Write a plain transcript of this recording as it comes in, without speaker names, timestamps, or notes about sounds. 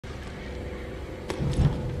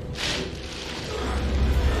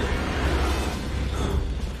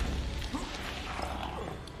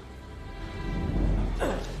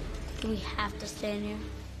have to stay in here?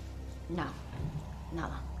 No. Not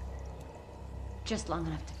long. Just long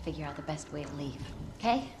enough to figure out the best way to leave.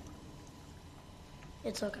 Okay?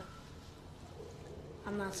 It's okay.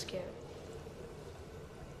 I'm not scared.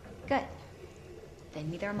 Good. Then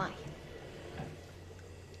neither am I.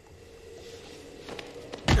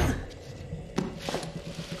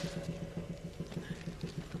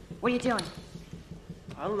 What are you doing?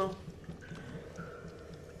 I don't know.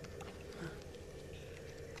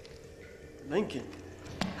 Lincoln.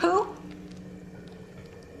 Who?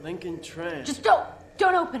 Lincoln Tran. Just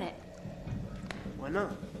don't open it. Why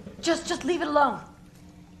not? Just leave it alone.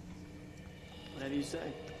 Whatever you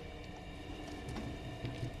say.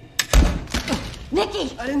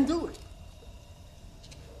 Nicky! I didn't do it.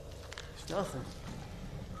 It's nothing.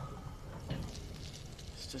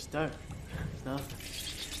 It's just dirt. It's nothing.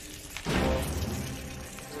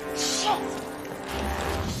 Shit!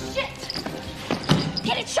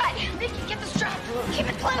 Get it shut! Nicky, get the strap! Keep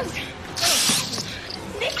it closed!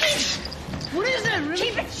 Nicky! What is that, Remy?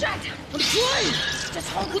 Keep it shut! I'm trying! Just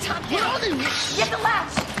hold the top down. What are they? Get the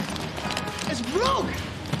latch! It's broke!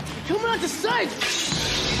 They're coming out the side!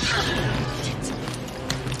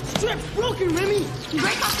 Strap's broken, Remy!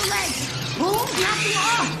 Break off the legs! Pull, snap them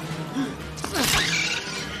off!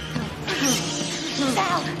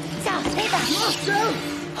 Sal, stay back! Sal!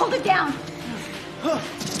 Hold it down!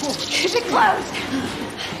 Keep it closed!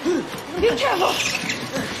 Be careful!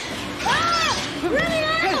 Ah! Remy,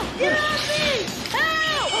 help! Get off me!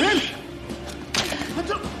 Help! Remy!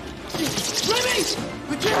 Remy!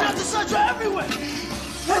 We can't have the suds are everywhere!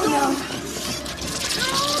 Help me!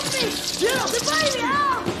 Yeah! They're biting me!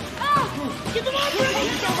 Help! Help! Get them off me!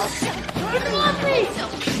 Get them off me!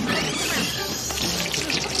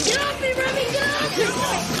 Get off me, Remy! Get off me!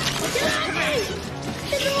 Get off me!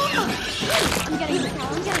 Get them off! I'm getting it.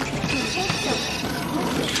 I'm getting it.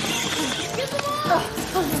 Get them off!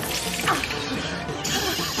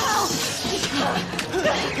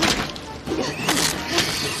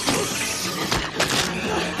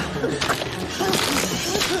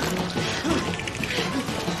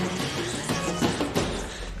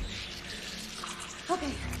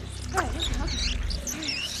 Okay. All right. Okay.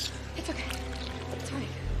 It's okay. It's all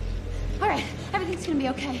right. All right. Everything's gonna be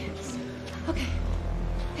okay. Okay.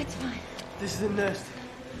 It's fine. This is the nest.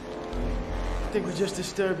 I think we just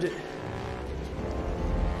disturbed it.